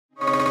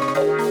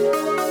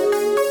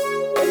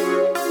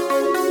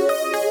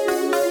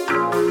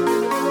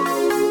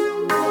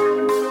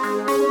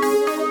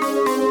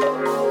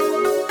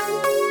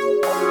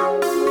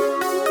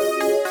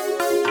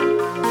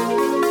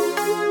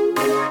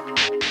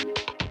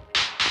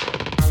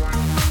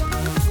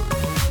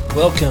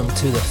Welcome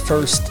to the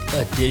first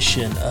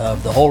edition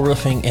of the Hoel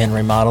Roofing and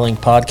Remodeling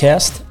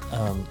podcast.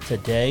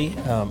 Today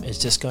is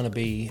just going to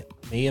be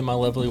me and my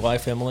lovely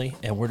wife, Emily,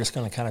 and we're just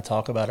going to kind of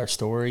talk about our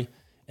story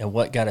and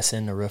what got us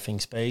in the roofing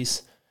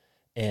space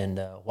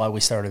and why we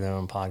started our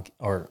own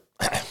podcast,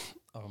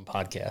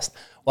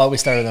 why we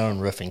started our own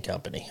roofing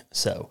company.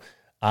 So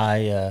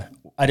I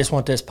just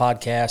want this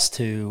podcast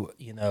to,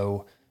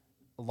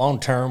 long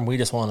term, we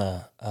just want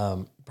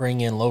to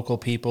bring in local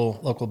people,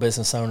 local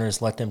business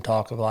owners, let them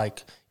talk of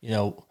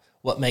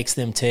what makes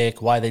them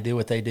tick, why they do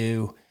what they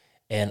do.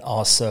 And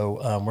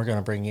also we're going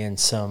to bring in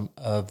some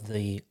of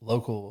the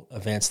local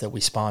events that we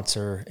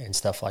sponsor and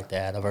stuff like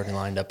that. I've already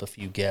lined up a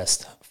few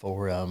guests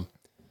for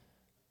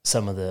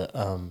some of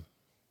the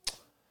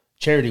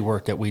charity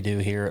work that we do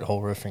here at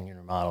Hoel Roofing and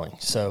Remodeling.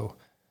 So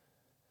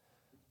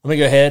let me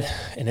go ahead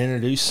and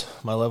introduce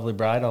my lovely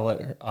bride.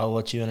 I'll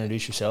let you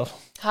introduce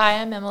yourself.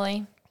 Hi, I'm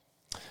Emily.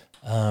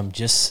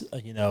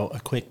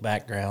 A quick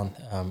background.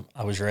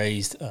 I was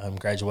raised,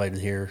 graduated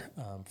here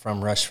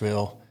from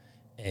Rushville,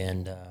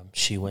 and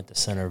she went to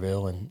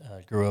Centerville and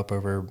grew up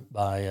over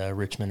by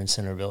Richmond and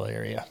Centerville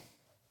area.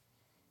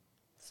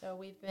 So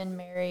we've been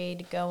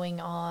married going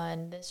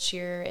on this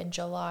year in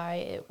July.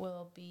 It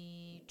will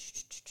be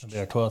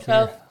our 12th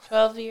year.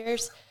 12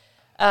 years.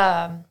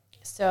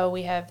 So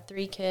we have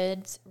 3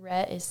 kids.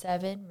 Rhett is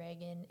 7,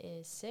 Reagan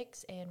is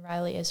 6, and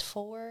Riley is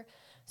 4.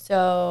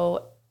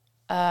 So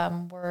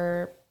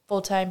we're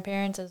full-time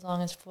parents as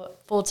long as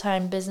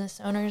full-time business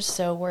owners.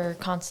 So we're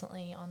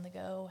constantly on the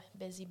go,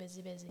 busy.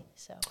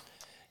 So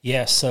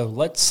yeah. So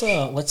let's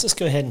just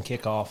go ahead and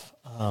kick off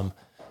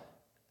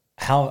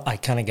how I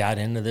kind of got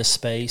into this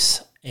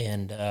space.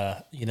 And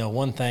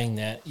one thing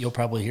that you'll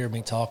probably hear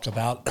me talk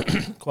about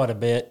quite a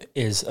bit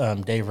is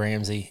Dave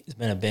Ramsey. He's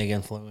been a big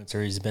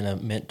influencer. He's been a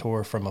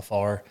mentor from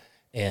afar,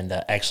 and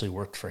actually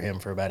worked for him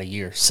for about a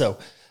year. So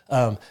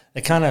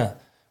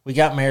we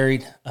got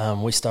married.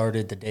 We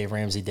started the Dave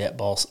Ramsey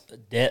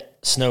debt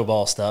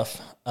snowball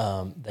stuff.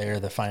 They're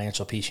the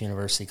Financial Peace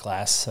University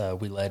class.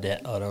 We led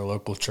at our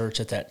local church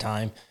at that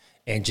time,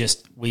 and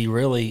we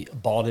really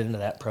bought into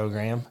that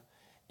program.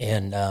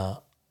 And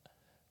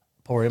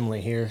poor Emily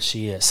here,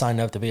 she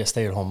signed up to be a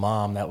stay-at-home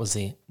mom. That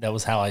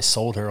was how I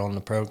sold her on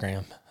the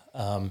program,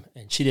 and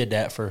she did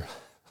that for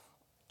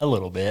a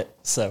little bit.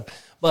 So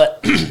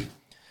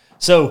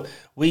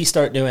we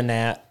start doing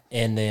that.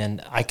 And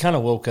then I kind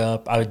of woke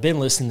up. I had been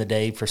listening to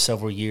Dave for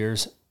several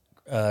years,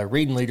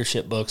 reading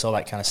leadership books, all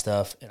that kind of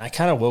stuff. And I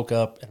kind of woke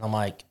up and I'm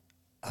like,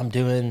 I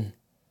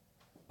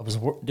was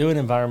doing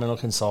environmental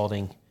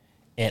consulting,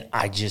 and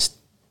I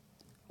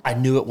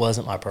knew it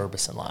wasn't my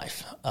purpose in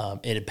life.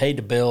 It had paid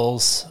the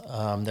bills.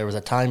 There was a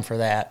time for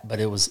that,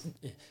 but it was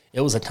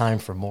a time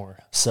for more.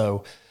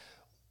 So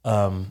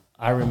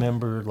I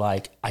remember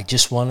I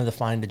just wanted to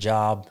find a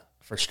job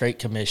for straight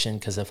commission,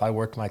 because if I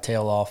worked my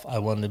tail off, I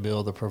wanted to be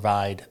able to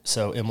provide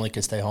so Emily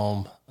could stay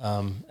home.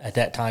 At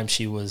that time,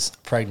 she was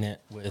pregnant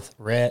with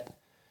Rhett.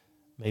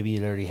 Maybe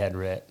he'd already had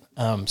Rhett.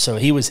 So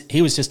he was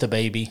just a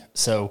baby.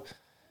 So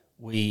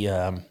we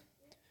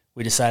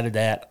decided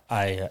that.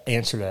 I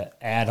answered an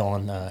ad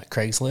on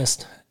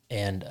Craigslist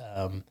and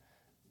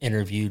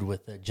interviewed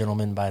with a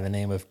gentleman by the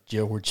name of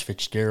George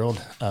Fitzgerald.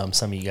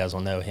 Some of you guys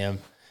will know him.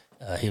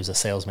 He was a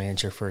sales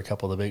manager for a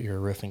couple of the bigger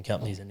roofing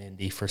companies in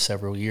Indy for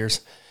several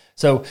years.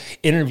 So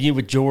interview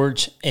with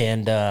George,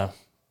 and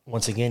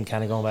once again,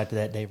 kind of going back to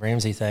that Dave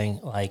Ramsey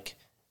thing,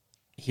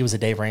 he was a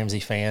Dave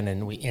Ramsey fan,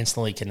 and we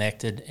instantly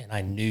connected, and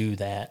I knew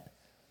that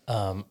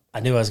I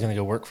was going to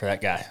go work for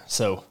that guy.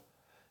 So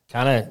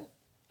kind of,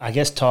 I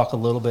guess, talk a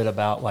little bit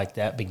about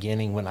that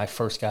beginning when I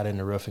first got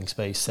into roofing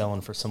space,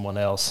 selling for someone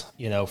else,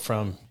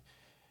 from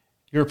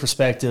your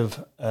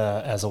perspective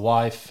as a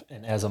wife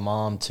and as a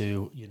mom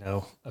to,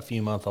 a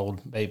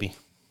few-month-old baby.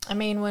 I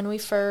mean, when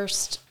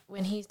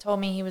he told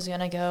me he was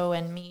going to go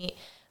and meet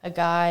a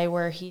guy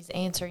where he's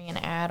answering an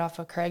ad off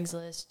of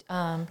Craigslist,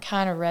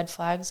 kind of red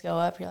flags go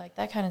up. You're like,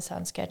 that kind of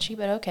sounds sketchy,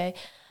 but okay.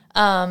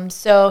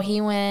 So he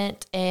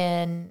went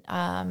and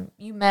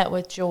you met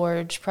with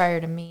George prior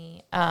to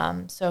me.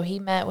 So he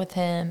met with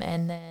him,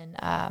 and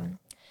then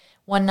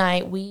one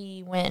night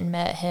we went and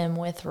met him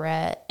with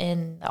Rhett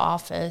in the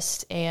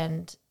office,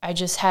 and I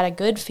just had a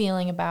good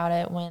feeling about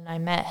it when I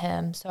met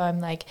him. So I'm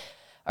like,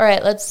 all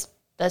right, let's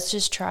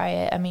just try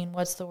it. I mean,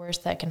 what's the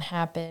worst that can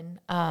happen?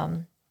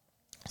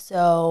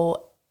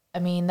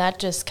 That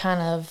just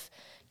kind of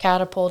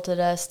catapulted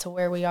us to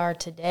where we are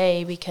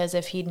today, because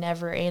if he'd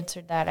never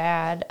answered that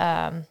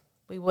ad,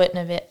 we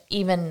wouldn't have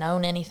even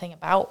known anything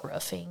about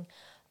roofing.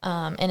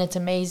 And it's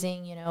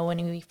amazing,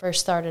 when we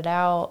first started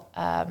out,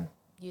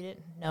 you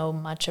didn't know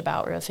much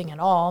about roofing at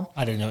all.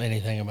 I didn't know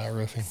anything about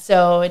roofing.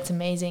 So it's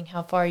amazing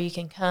how far you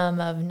can come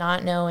of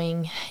not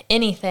knowing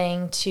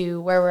anything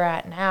to where we're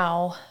at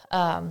now.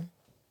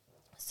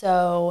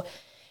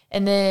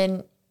 And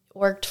then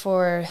worked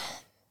for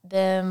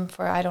them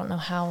for I don't know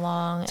how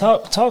long.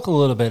 Talk a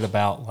little bit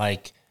about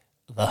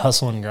the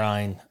hustle and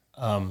grind.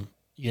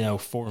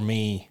 For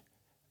me,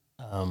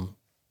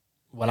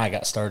 when I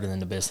got started in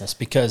the business,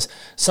 because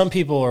some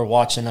people are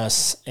watching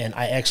us, and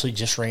I actually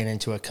just ran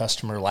into a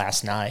customer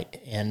last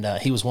night, and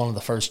he was one of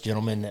the first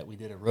gentlemen that we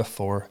did a roof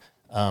for,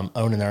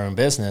 owning their own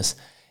business,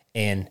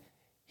 and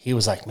he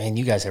was like, man,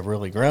 you guys have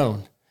really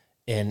grown.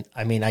 And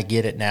I mean, I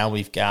get it now.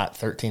 We've got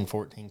 13,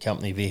 14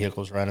 company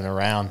vehicles running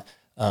around.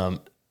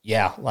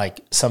 Yeah,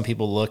 like some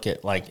people look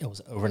at like it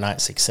was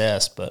overnight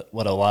success, but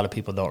what a lot of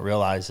people don't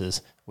realize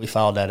is we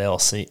filed that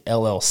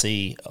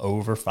LLC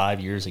over 5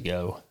 years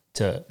ago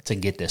to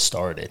get this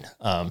started.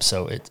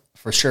 So it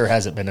for sure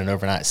hasn't been an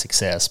overnight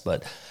success,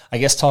 but I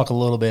guess talk a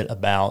little bit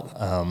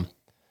about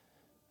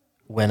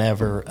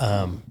whenever,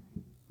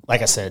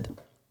 like I said,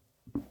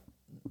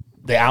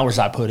 the hours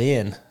I put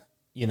in,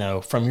 you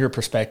know, from your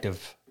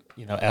perspective,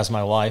 you know, as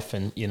my wife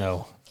and, you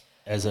know,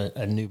 as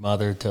a new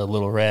mother to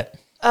little Rhett.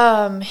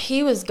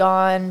 He was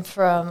gone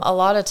from a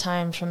lot of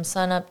times from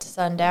sun up to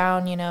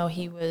sundown. You know,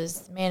 he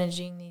was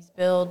managing these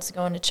builds,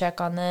 going to check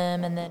on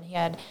them, and then he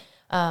had,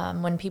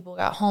 when people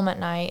got home at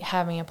night,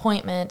 having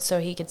appointments so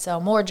he could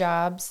sell more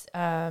jobs.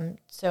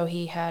 So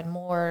he had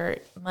more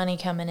money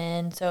coming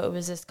in. So it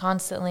was just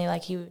constantly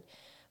like he would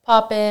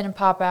pop in and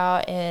pop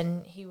out,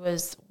 and he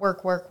was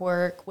work,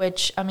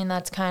 which, I mean,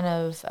 that's kind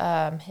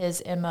of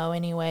his MO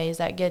anyways.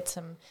 That gets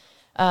him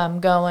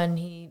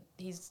going.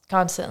 He's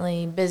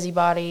constantly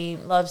busybody,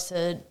 loves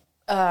to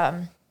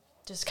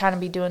just kind of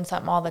be doing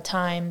something all the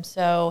time.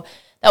 So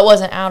that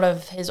wasn't out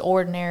of his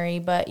ordinary,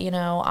 but, you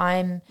know,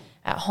 I'm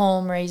at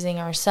home raising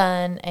our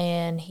son,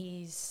 and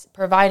he's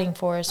providing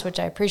for us, which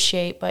I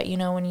appreciate. But, you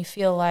know, when you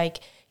feel like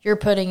you're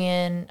putting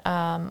in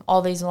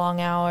all these long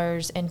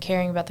hours and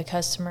caring about the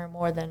customer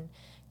more than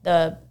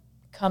the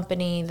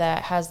company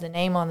that has the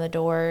name on the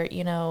door,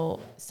 you know,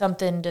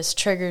 something just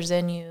triggers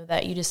in you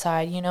that you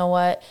decide, you know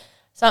what,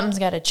 something's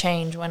got to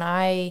change. When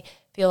I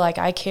feel like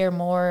I care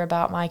more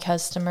about my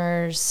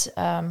customers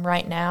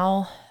right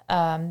now,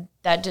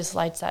 that just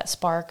lights that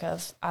spark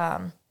of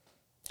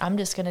I'm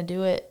just going to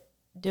do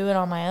it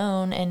on my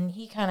own. And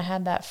he kind of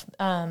had that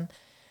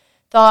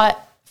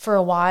thought for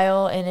a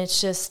while, and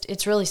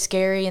it's really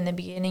scary in the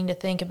beginning to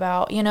think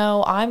about, you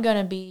know, I'm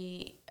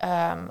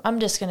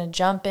just going to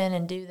jump in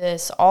and do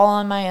this all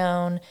on my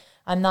own.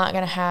 I'm not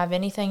going to have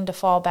anything to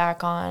fall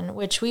back on,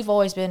 which we've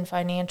always been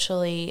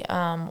financially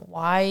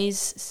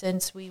wise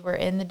since we were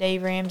in the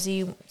Dave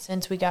Ramsey,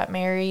 since we got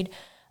married.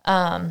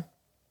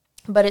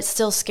 But it's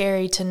still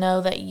scary to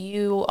know that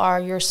you are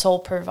your sole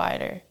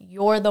provider.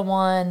 You're the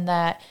one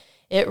that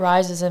it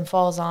rises and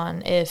falls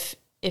on if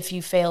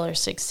you fail or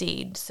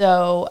succeed.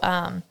 So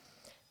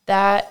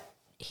that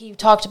he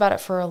talked about it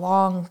for a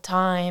long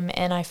time,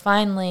 and I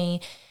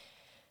finally,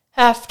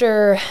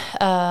 after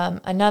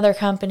another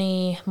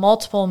company,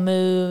 multiple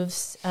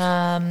moves,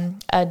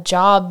 a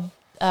job,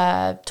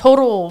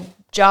 total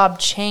job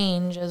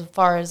change as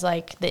far as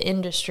like the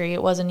industry,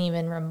 it wasn't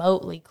even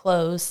remotely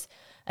close,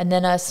 and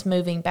then us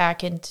moving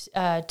back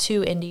into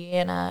to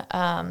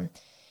Indiana,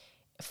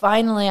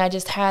 finally I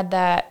just had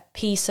that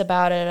piece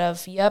about it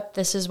of, yep,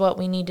 this is what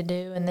we need to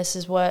do, and this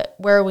is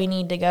where we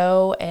need to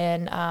go,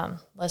 and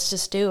let's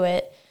just do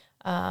it.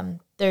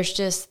 There's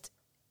just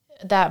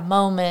that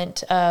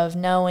moment of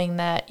knowing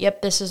that,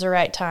 yep, this is the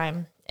right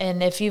time.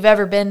 And if you've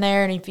ever been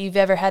there, and if you've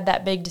ever had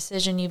that big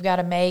decision you've got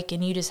to make,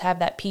 and you just have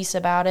that piece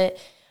about it,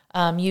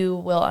 you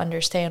will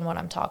understand what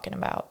I'm talking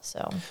about.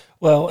 So,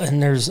 well,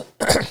 and there's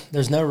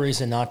no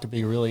reason not to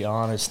be really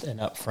honest and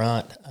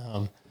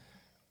upfront.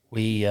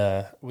 We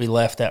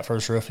left that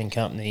first roofing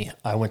company.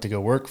 I went to go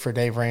work for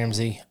Dave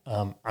Ramsey.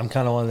 I'm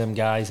kind of one of them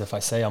guys, if I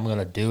say I'm going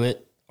to do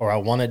it or I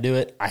want to do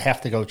it, I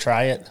have to go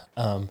try it.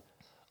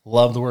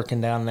 Loved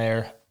working down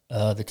there.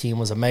 The team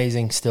was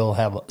amazing. Still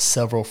have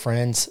several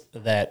friends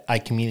that I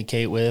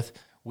communicate with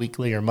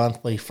weekly or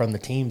monthly from the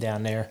team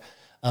down there.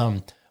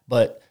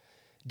 But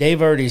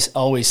Dave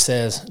always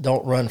says,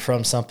 don't run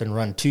from something,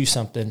 run to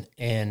something.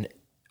 And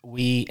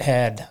we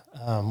had,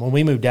 when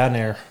we moved down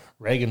there,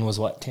 Reagan was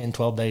 10,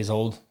 12 days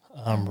old.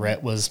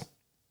 Rhett was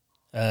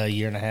a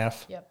year and a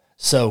half. Yep.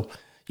 So,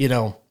 you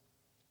know,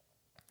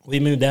 we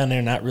moved down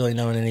there not really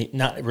knowing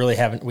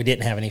we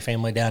didn't have any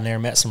family down there,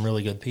 met some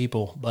really good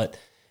people, but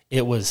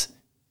it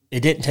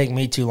didn't take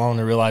me too long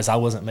to realize I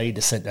wasn't made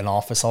to sit in an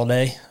office all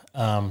day.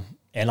 And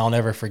I'll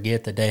never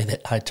forget the day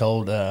that I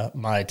told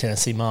my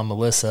Tennessee mom,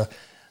 Melissa,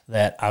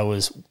 that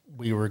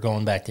we were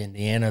going back to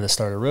Indiana to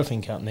start a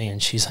roofing company,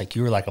 and she's like,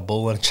 you were like a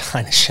bull in a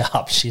china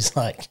shop. She's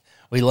like,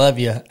 we love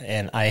you,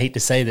 and I hate to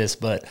say this,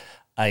 but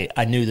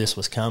I knew this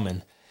was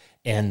coming.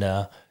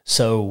 And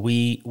so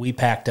we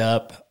packed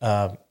up,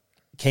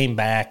 came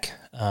back.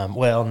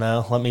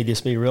 Let me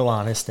just be real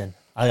honest, and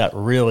I got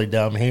really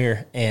dumb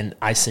here, and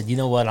I said, you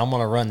know what, I'm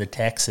going to run to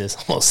Texas.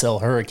 I'm going to sell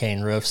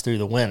hurricane roofs through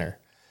the winter.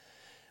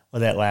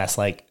 Well, that lasts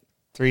like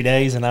 3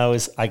 days, and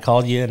I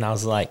called you, and I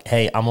was like,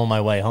 hey, I'm on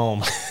my way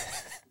home.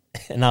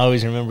 And I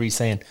always remember you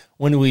saying,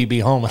 when will you be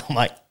home? And I'm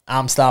like,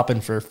 I'm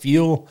stopping for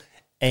fuel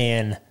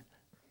and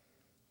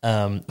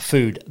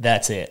food.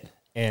 That's it.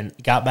 And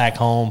got back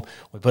home.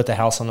 We put the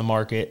house on the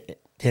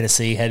market.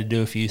 Tennessee, had to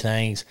do a few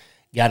things.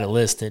 Got it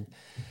listed.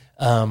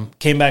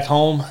 Came back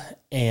home,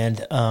 and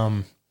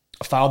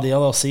filed the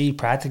LLC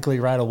practically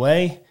right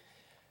away.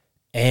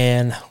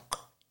 And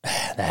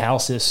the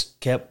house just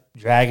kept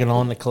dragging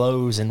on to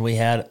close, and we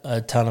had a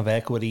ton of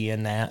equity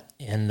in that.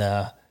 And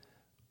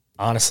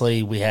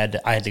honestly,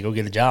 I had to go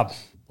get a job,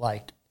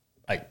 like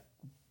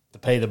to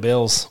pay the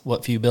bills,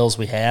 what few bills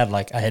we had.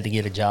 Like, I had to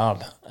get a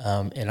job,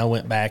 and I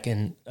went back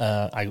and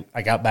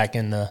I got back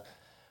in the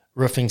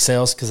roofing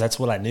sales because that's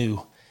what I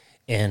knew,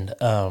 and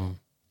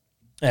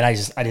I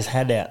just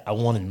had that. I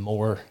wanted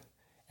more,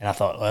 and I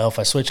thought, well, if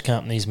I switch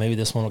companies, maybe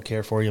this one will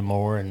care for you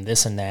more, and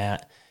this and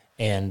that,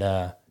 and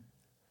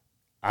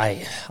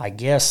I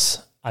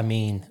guess, I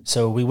mean,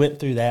 so we went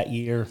through that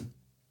year,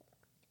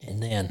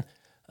 and then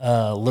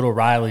little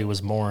Riley was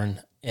born.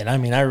 And I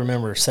mean, I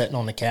remember sitting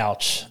on the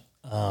couch,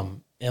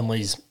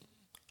 Emily's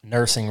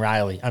nursing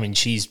Riley. I mean,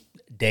 she's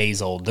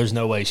days old. There's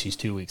no way she's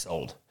 2 weeks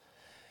old.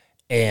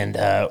 And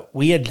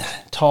we had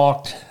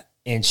talked,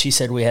 and she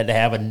said we had to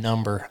have a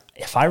number.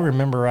 If I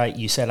remember right,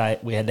 you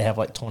said we had to have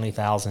like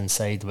 20,000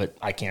 saved, but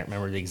I can't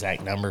remember the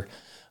exact number.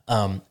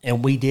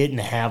 And we didn't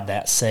have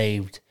that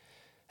saved.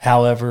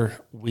 However,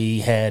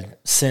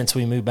 since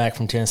we moved back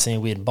from Tennessee,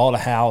 we had bought a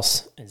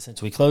house, and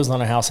since we closed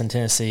on a house in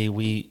Tennessee,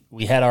 we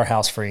had our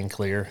house free and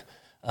clear.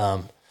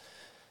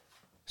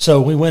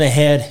 So we went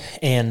ahead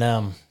and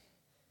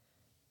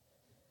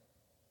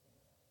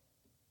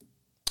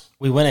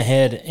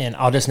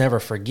I'll just never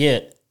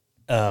forget,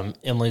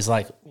 Emily's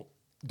like,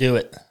 do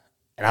it.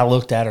 And I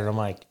looked at her, and I'm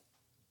like,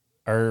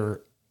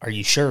 are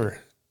you sure?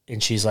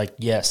 And she's like,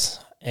 yes.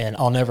 And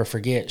I'll never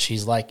forget,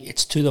 she's like,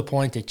 it's to the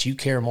point that you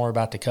care more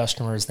about the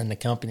customers than the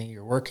company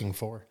you're working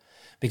for,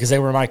 because they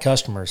were my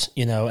customers,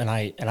 and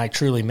I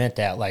truly meant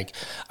that. Like,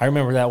 I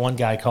remember that one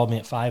guy called me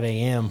at 5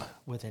 a.m.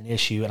 with an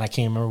issue, and I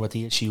can't remember what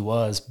the issue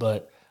was,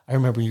 but I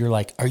remember you're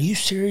like, are you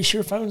serious?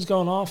 Your phone's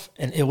going off?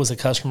 And it was a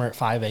customer at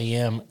 5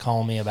 a.m.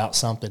 calling me about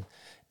something.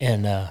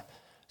 And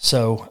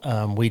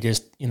so we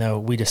just,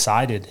 we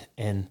decided,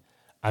 and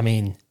I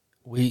mean,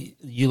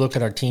 you look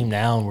at our team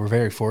now, and we're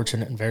very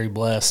fortunate and very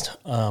blessed.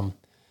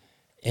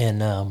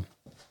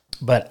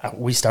 But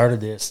we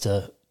started this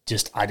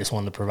I just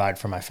wanted to provide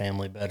for my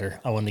family better.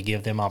 I wanted to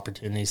give them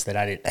opportunities that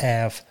I didn't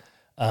have.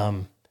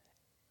 I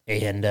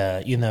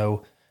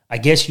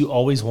guess you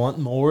always want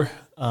more.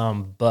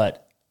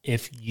 But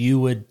if you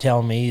would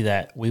tell me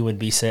that we would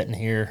be sitting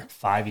here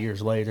 5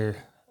 years later,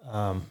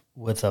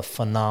 with a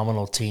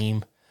phenomenal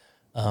team,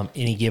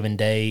 any given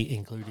day,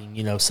 including,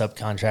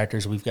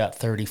 subcontractors, we've got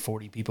 30,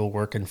 40 people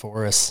working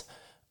for us.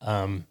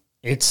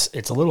 It's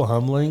a little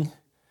humbling.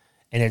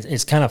 And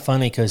it's kind of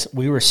funny because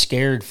we were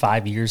scared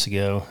 5 years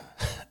ago,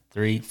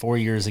 4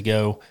 years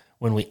ago,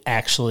 when we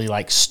actually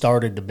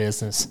started the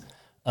business.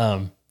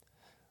 But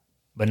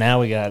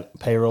now we got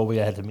payroll we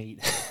had to meet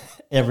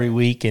every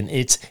week, and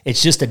it's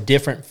just a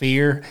different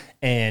fear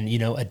and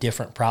a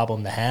different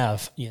problem to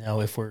have.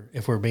 If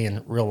we're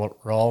being real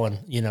raw and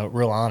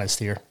real honest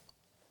here.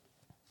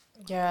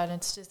 Yeah, and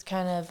it's just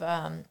kind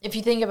of if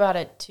you think about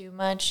it too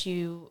much,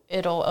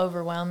 it'll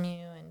overwhelm you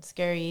and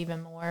scare you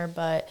even more.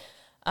 But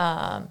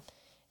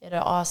it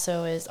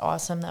also is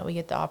awesome that we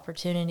get the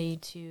opportunity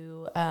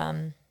to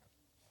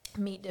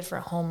meet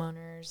different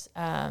homeowners,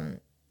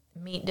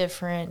 meet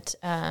different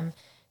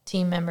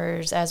team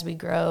members as we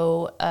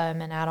grow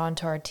and add on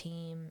to our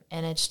team.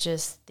 And it's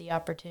just the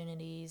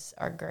opportunities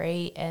are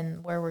great,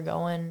 and where we're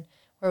going,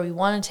 where we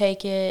want to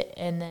take it,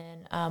 and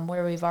then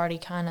where we've already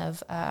kind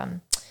of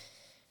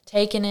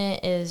taken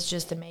it is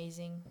just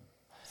amazing.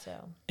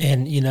 So,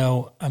 and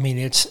I mean,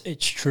 it's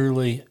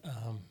truly.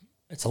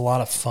 It's a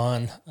lot of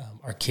fun.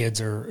 Our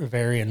kids are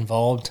very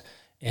involved,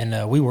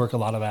 and we work a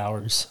lot of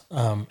hours.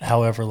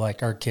 However,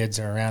 our kids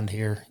are around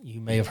here.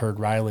 You may have heard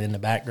Riley in the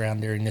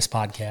background during this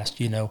podcast.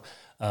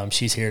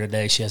 She's here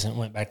today. She hasn't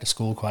went back to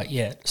school quite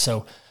yet.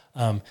 So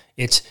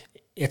it's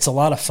a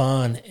lot of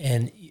fun.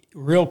 And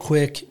real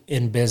quick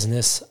in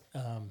business,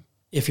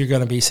 if you're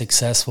going to be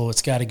successful,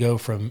 it's got to go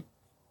from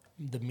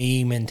the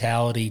me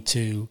mentality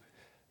to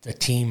the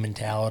team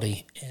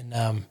mentality.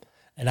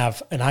 And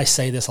I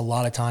say this a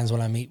lot of times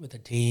when I meet with the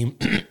team,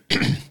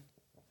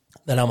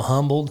 that I'm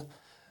humbled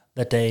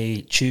that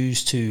they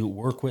choose to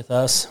work with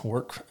us.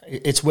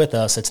 It's with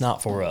us. It's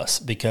not for us,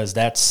 because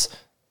that's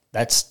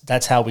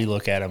how we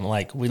look at them.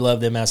 Like, we love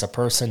them as a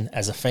person,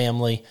 as a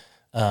family.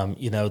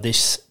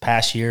 This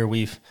past year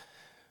we've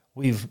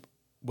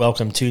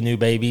welcomed 2 new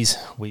babies.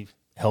 We've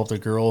helped a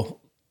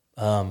girl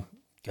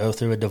go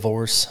through a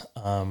divorce.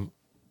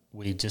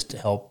 We just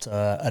helped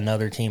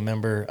another team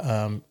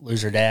member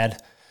lose her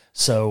dad.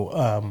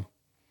 So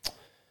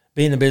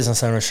being a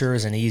business owner sure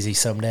isn't easy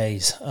some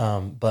days,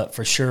 but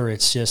for sure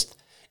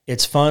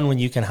it's fun when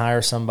you can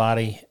hire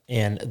somebody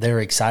and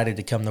they're excited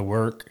to come to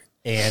work.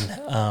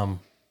 And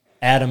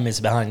Adam is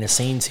behind the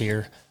scenes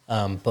here,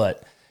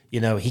 but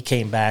he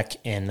came back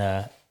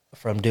and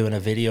from doing a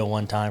video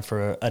one time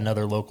for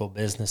another local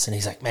business, and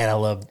he's like, man, I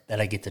love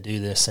that I get to do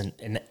this,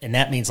 and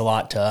that means a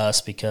lot to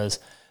us, because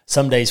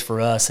some days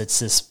for us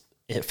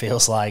it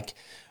feels like,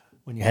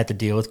 when you have to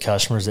deal with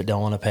customers that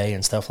don't want to pay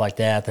and stuff like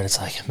that, that it's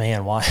like,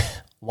 man,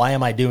 why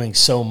am I doing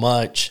so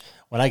much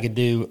when I could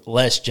do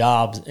less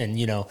jobs and,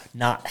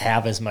 not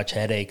have as much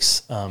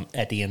headaches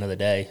at the end of the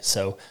day.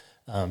 So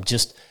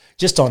just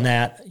on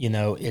that,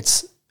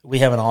 we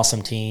have an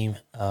awesome team,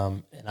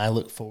 and I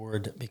look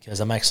forward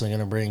because I'm actually going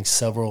to bring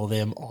several of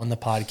them on the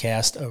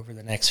podcast over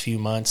the next few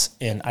months,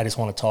 and I just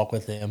want to talk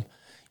with them,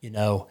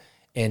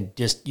 and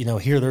just,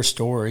 hear their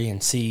story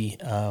and see,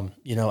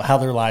 how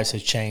their lives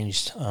have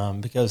changed.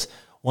 Because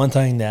one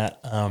thing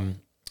that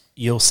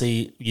you'll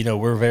see,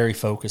 we're very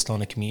focused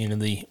on the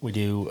community. We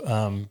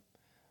do,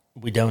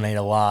 we donate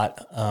a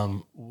lot.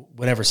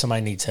 Whenever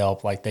somebody needs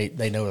help, like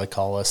they know to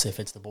call us if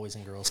it's the Boys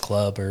and Girls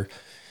Club or,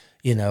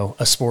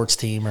 a sports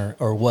team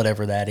or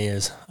whatever that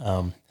is.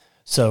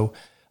 So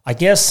I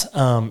guess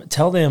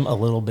tell them a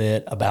little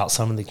bit about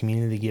some of the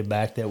community give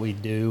back that we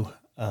do,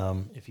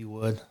 if you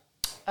would.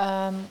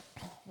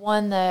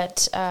 One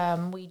that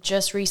we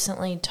just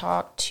recently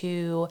talked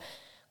to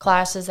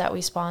classes that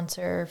we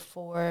sponsor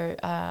for,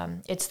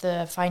 it's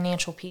the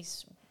financial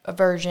piece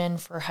version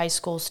for high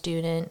school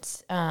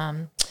students.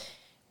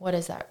 What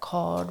is that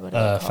called?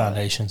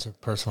 Foundations of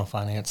Personal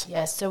Finance.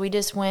 Yes, so we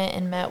just went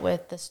and met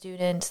with the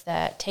students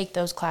that take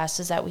those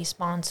classes that we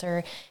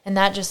sponsor, and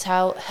that just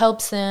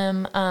helps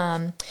them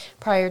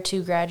prior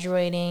to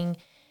graduating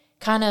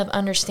kind of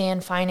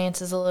understand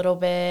finances a little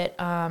bit,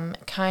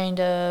 kind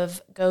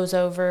of goes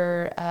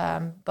over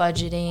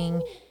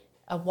budgeting,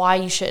 why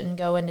you shouldn't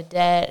go into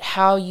debt,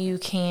 how you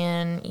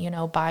can,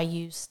 buy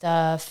used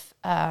stuff,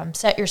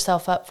 set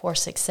yourself up for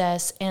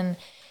success. And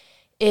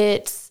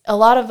it's a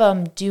lot of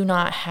them do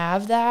not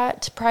have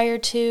that prior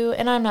to,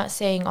 and I'm not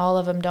saying all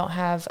of them don't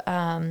have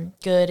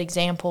good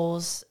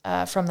examples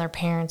from their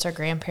parents or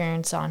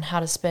grandparents on how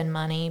to spend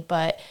money,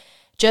 but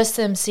just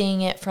them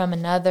seeing it from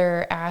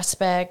another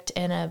aspect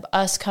and of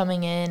us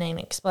coming in and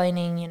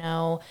explaining,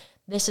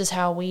 this is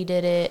how we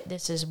did it,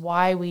 this is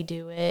why we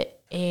do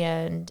it,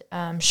 and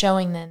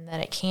showing them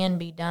that it can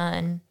be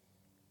done.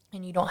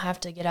 And you don't have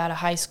to get out of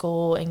high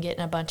school and get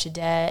in a bunch of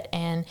debt.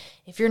 And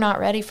if you're not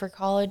ready for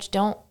college,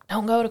 don't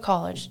go to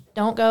college.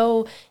 Don't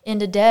go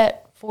into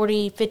debt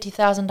 $40,000,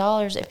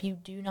 $50,000 if you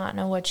do not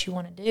know what you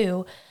want to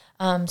do.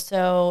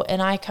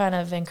 And I kind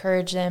of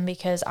encourage them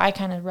because I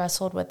kind of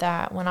wrestled with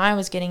that when I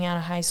was getting out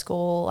of high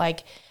school.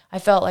 Like, I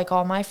felt like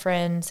all my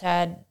friends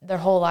had their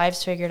whole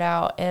lives figured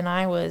out, and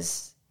I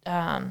was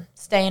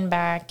staying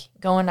back,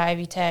 going to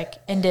Ivy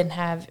Tech, and didn't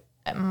have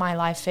my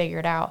life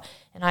figured out.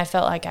 And I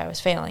felt like I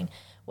was failing.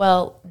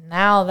 Well,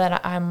 now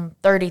that I'm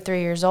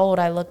 33 years old,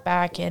 I look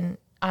back and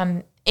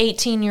I'm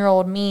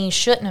 18-year-old me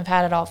shouldn't have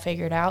had it all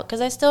figured out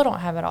because I still don't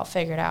have it all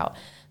figured out.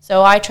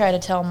 So I try to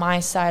tell my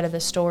side of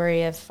the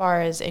story as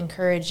far as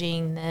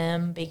encouraging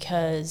them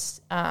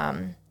because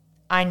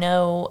I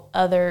know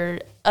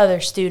other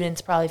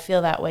students probably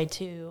feel that way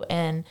too.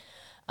 And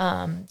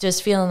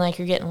just feeling like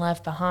you're getting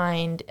left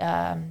behind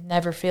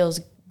never feels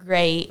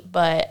great.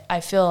 But I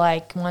feel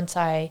like once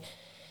I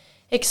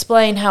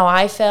explain how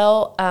I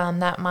felt,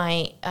 that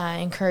might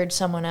encourage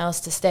someone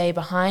else to stay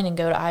behind and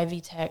go to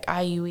Ivy Tech,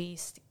 IU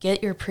East,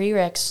 get your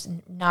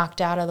prereqs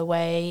knocked out of the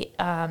way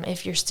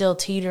if you're still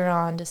teetering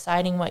on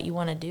deciding what you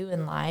want to do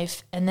in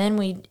life. And then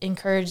we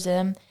encourage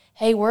them,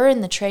 hey, we're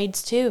in the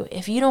trades too.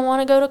 If you don't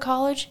want to go to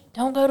college,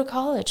 don't go to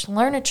college.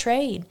 Learn a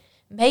trade.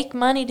 Make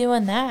money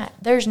doing that.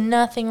 There's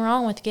nothing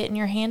wrong with getting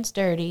your hands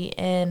dirty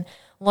and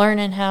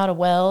learning how to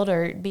weld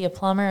or be a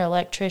plumber,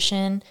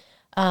 electrician,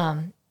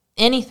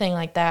 anything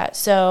like that.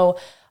 So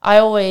I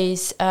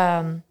always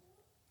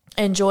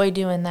enjoy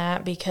doing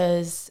that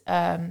because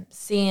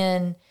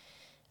seeing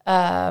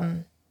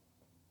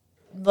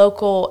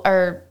local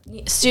or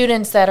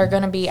students that are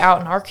going to be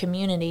out in our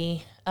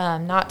community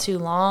not too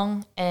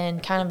long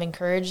and kind of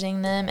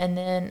encouraging them, and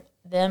then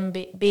them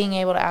being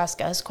able to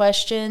ask us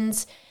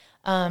questions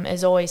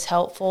is always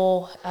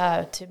helpful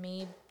to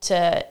me,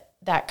 to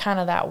that kind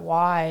of that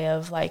why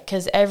of like,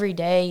 because every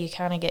day you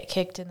kind of get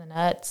kicked in the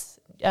nuts.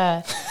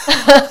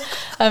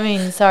 I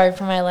mean, sorry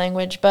for my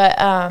language, but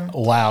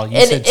wow,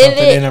 you said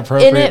something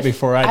inappropriate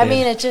before I did. I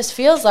mean, it just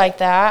feels like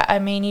that. I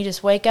mean, you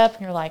just wake up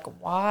and you're like,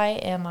 why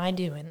am I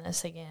doing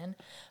this again?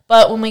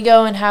 But when we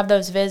go and have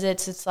those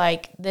visits, it's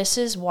like, this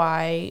is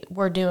why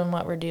we're doing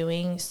what we're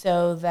doing,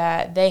 so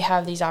that they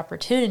have these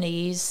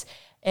opportunities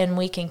and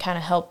we can kind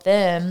of help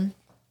them.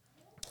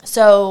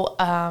 So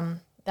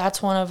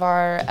that's one of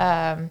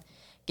our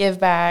give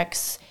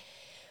backs.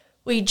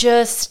 We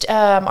just,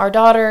 our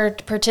daughter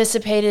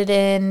participated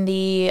in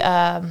the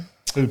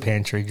food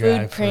pantry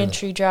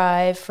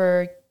drive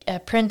for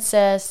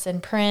Princess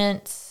and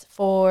Prince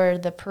for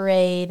the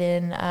parade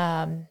in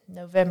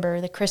November,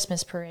 the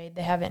Christmas parade.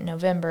 They have it in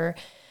November.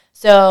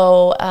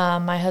 So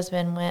my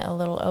husband went a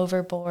little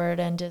overboard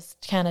and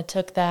just kind of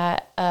took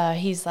that.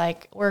 He's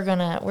like, we're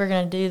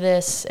gonna do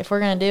this. If we're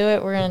gonna do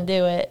it, we're gonna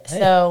do it. Hey,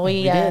 so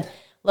we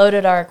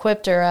loaded our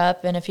Equipter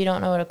up, and if you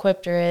don't know what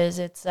Equipter is,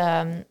 it's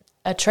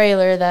a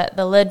trailer that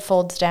the lid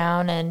folds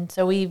down, and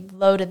so we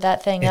loaded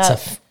that thing up.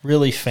 It's a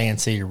really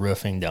fancy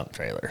roofing dump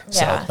trailer.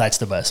 Yeah. So that's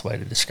the best way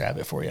to describe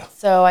it for you.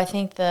 So I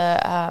think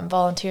the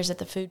volunteers at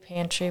the food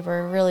pantry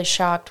were really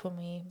shocked when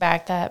we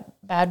backed that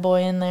bad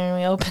boy in there and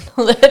we opened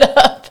the lid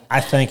up.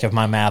 I think if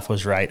my math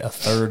was right, a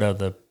third of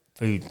the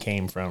food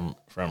came from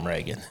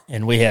Reagan.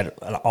 And we had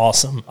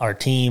our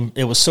team.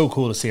 It was so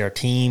cool to see our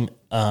team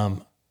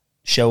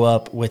show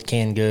up with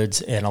canned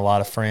goods and a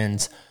lot of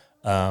friends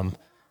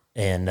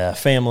and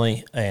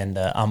family. And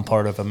I'm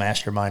part of a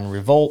mastermind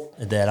revolt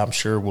that I'm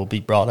sure will be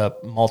brought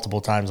up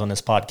multiple times on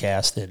this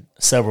podcast. And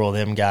several of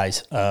them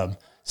guys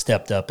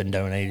stepped up and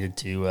donated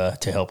to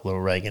help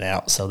Little Reagan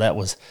out. So that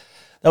was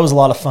a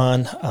lot of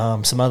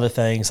fun. Some other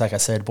things, like I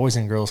said, Boys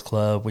and Girls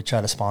Club. We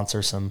try to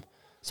sponsor some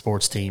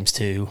sports teams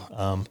too.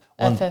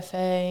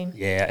 FFA.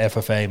 Yeah,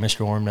 FFA.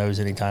 Mr. Orm knows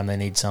anytime they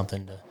need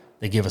something,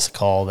 they give us a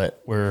call that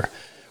we're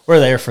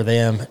there for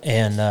them.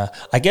 And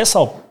I guess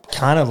I'll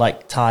kind of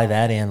like tie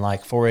that in,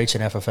 like 4-H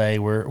and FFA.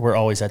 We're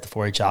always at the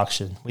 4-H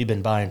auction. We've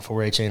been buying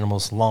 4-H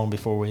animals long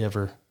before we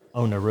ever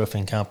owned a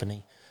roofing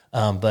company.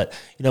 But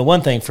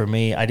one thing for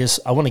me, I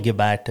want to give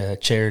back to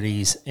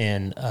charities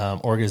and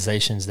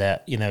organizations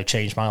that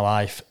changed my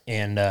life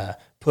and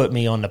put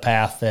me on the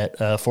path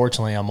that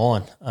fortunately I'm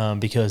on.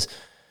 Because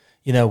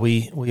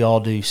we all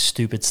do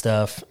stupid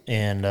stuff,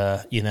 and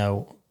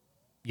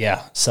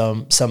yeah,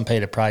 some pay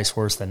the price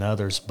worse than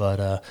others.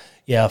 But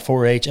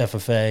 4-H,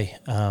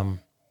 FFA,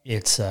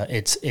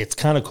 it's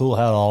kind of cool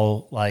how it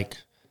all like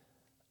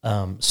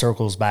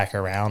circles back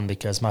around,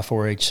 because my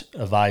 4-H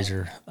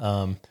advisor,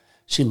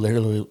 she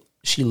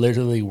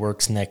literally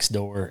works next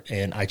door,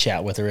 and I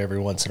chat with her every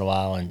once in a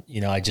while. And,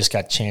 I just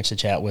got a chance to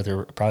chat with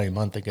her probably a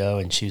month ago,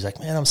 and she was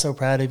like, "Man, I'm so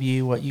proud of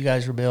you, what you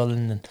guys are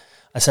building." And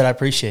I said, "I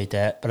appreciate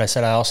that." But I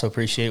said, "I also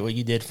appreciate what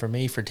you did for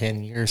me for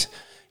 10 years,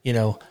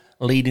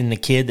 leading the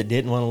kid that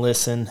didn't want to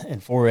listen in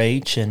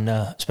 4-H, and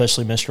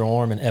especially Mr.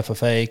 Orm and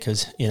FFA,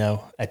 because,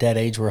 at that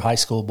age we're high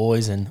school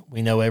boys and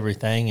we know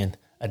everything, and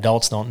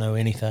adults don't know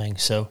anything."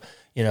 So,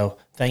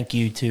 thank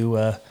you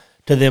to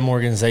them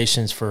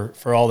organizations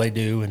for all they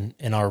do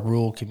in our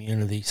rural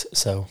communities.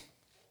 So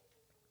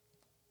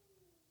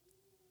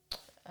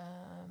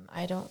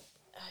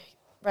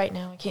right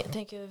now I can't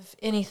think of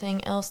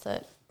anything else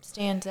that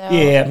stands out.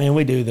 Yeah, I mean,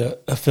 we do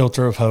a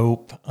filter of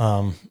hope.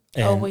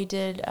 We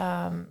did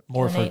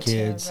more for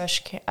kids.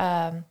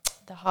 The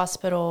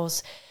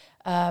hospital's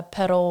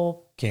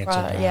pedal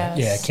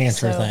cancer,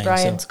 cancer thing.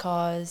 Brian's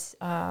cause.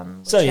 We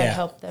try to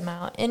help them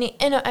out. Any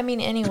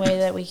way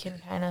that we can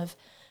kind of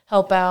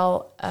help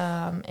out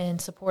and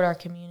support our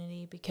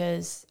community,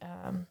 because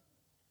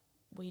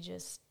we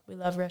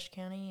love Rush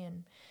County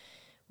and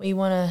we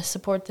want to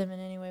support them in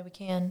any way we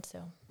can.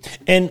 So,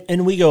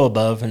 and we go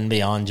above and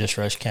beyond just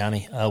Rush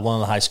County. One of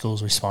the high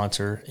schools we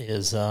sponsor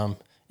is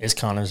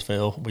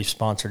Connorsville. We've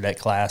sponsored that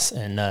class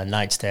in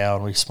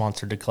Knightstown. We've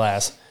sponsored the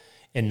class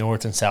in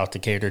North and South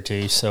Decatur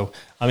too. So,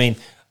 I mean,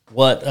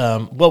 what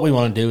we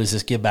want to do is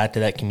just give back to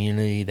that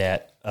community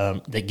that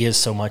gives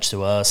so much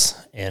to us,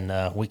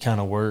 and we kind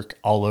of work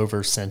all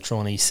over Central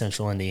and East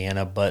Central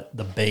Indiana, but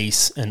the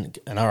base and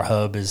our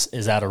hub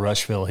is out of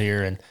Rushville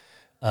here, and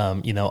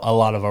a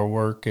lot of our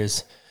work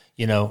is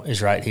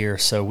right here.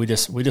 So we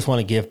just want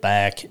to give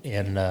back,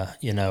 and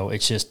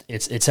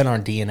it's in our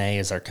DNA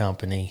as our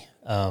company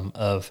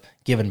of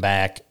giving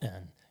back,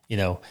 and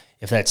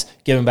if that's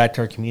giving back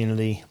to our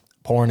community,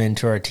 pouring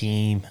into our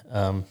team,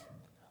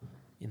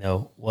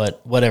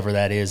 whatever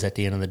that is at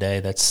the end of the day,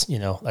 that's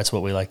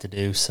what we like to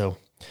do. So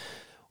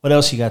what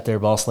else you got there,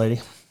 boss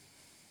lady?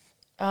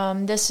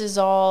 This is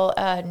all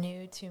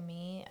new to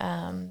me,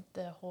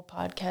 the whole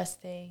podcast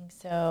thing.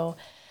 So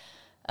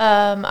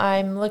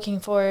I'm looking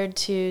forward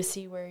to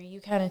see where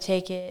you kind of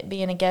take it,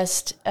 being a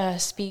guest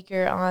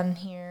speaker on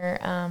here,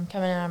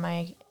 coming out of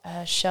my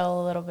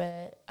shell a little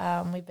bit.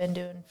 We've been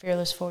doing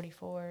Fearless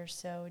 44,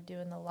 so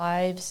doing the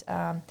lives.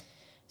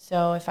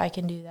 So if I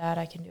can do that,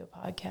 I can do a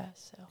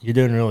podcast. So you're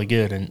doing really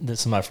good, and this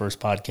is my first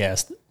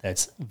podcast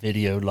that's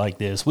videoed like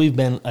this. We've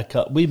been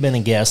a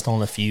guest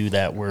on a few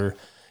that were,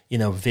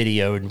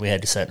 videoed, and we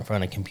had to sit in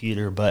front of a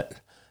computer, but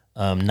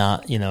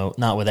not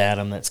with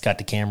Adam that's got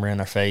the camera in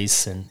our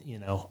face and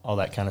all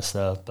that kind of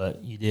stuff.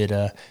 But you did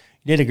a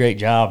great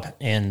job,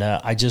 and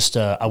I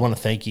want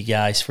to thank you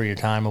guys for your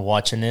time of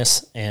watching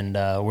this, and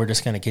we're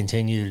just going to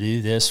continue to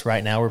do this.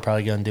 Right now, we're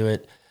probably going to do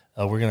it.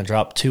 We're going to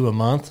drop 2 a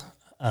month.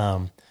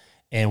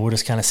 And we'll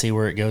just kind of see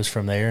where it goes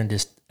from there, and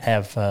just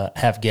have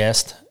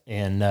guests,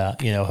 and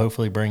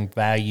hopefully bring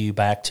value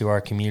back to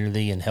our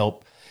community and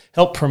help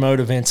promote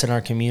events in our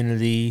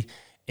community,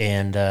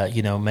 and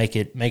make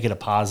it a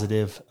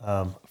positive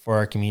for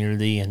our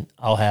community. And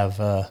I'll have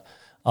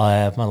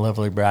my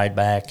lovely bride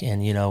back,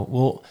 and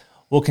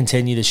we'll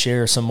continue to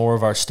share some more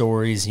of our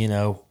stories.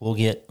 We'll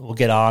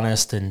get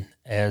honest, and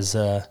as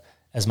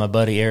my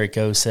buddy Eric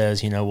O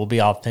says, we'll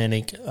be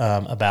authentic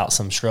about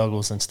some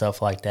struggles and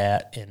stuff like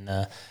that.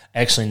 And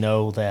actually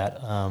know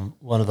that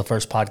one of the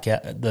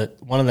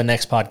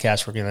next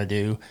podcasts we're going to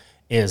do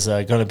is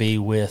going to be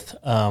with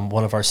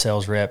one of our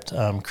sales reps,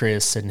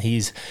 Chris, and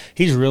he's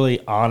really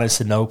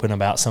honest and open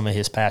about some of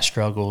his past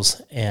struggles,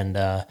 and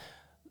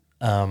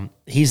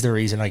he's the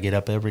reason I get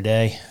up every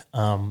day,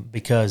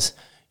 because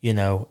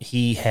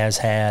he has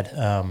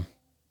had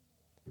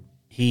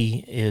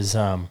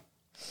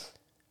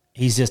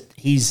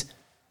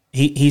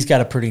he's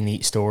got a pretty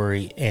neat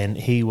story, and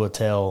he will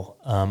tell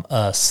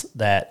us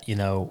that,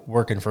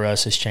 working for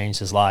us has changed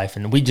his life,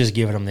 and we just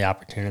given him the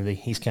opportunity.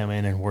 He's come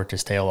in and worked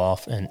his tail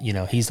off, and,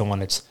 he's the one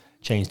that's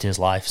changed his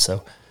life.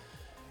 So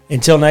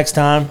until next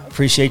time,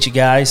 appreciate you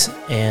guys,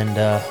 and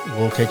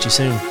we'll catch you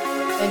soon.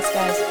 Thanks,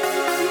 guys.